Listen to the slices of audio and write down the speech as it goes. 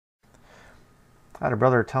I had a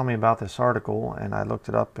brother tell me about this article, and I looked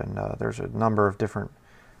it up, and there's a number of different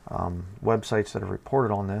websites that have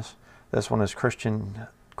reported on this. This one is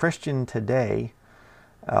Christian Today,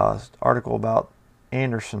 article about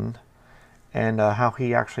Anderson and how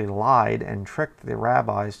he actually lied and tricked the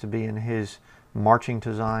rabbis to be in his Marching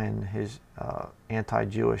to Zion, his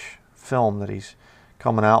anti-Jewish film that he's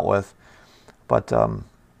coming out with. But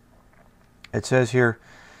it says here,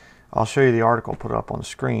 I'll show you the article, put it up on the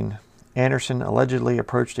screen. Anderson allegedly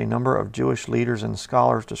approached a number of Jewish leaders and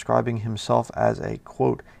scholars, describing himself as a,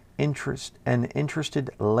 quote, an interested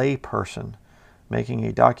layperson, making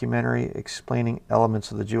a documentary explaining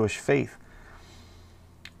elements of the Jewish faith.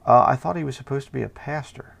 I thought he was supposed to be a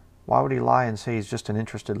pastor. Why would he lie and say he's just an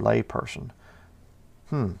interested layperson?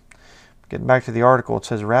 Getting back to the article, it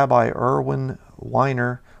says Rabbi Erwin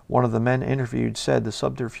Weiner, one of the men interviewed, said the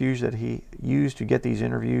subterfuge that he used to get these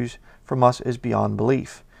interviews from us is beyond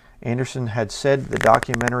belief. Anderson had said the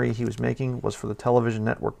documentary he was making was for the television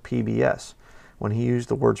network PBS. When he used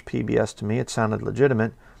the words PBS to me, it sounded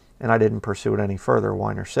legitimate, and I didn't pursue it any further,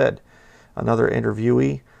 Weiner said. Another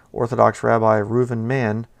interviewee, Orthodox Rabbi Reuven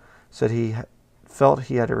Mann, said he felt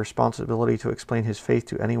he had a responsibility to explain his faith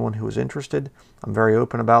to anyone who was interested. I'm very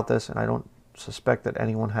open about this, and I don't suspect that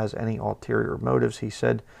anyone has any ulterior motives, he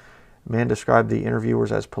said. Mann described the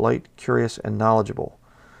interviewers as polite, curious, and knowledgeable.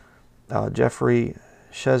 Jeffrey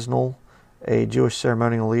Chesnell, a Jewish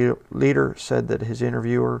ceremonial leader, said that his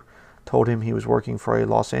interviewer told him he was working for a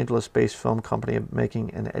Los Angeles-based film company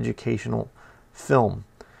making an educational film.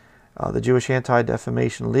 The Jewish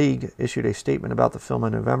Anti-Defamation League issued a statement about the film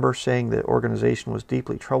in November, saying the organization was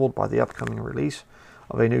deeply troubled by the upcoming release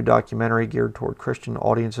of a new documentary geared toward Christian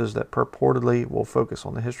audiences that purportedly will focus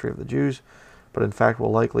on the history of the Jews, but in fact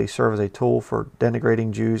will likely serve as a tool for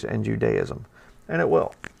denigrating Jews and Judaism. And it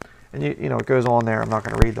will. And you know, it goes on there. I'm not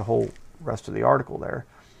going to read the whole rest of the article there.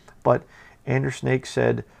 But Anderson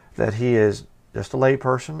said that he is just a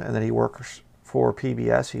layperson and that he works for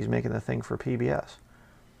PBS. He's making the thing for PBS.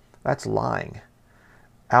 That's lying.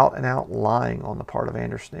 Out and out lying on the part of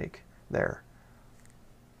Anderson there.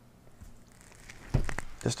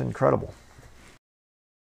 Just incredible.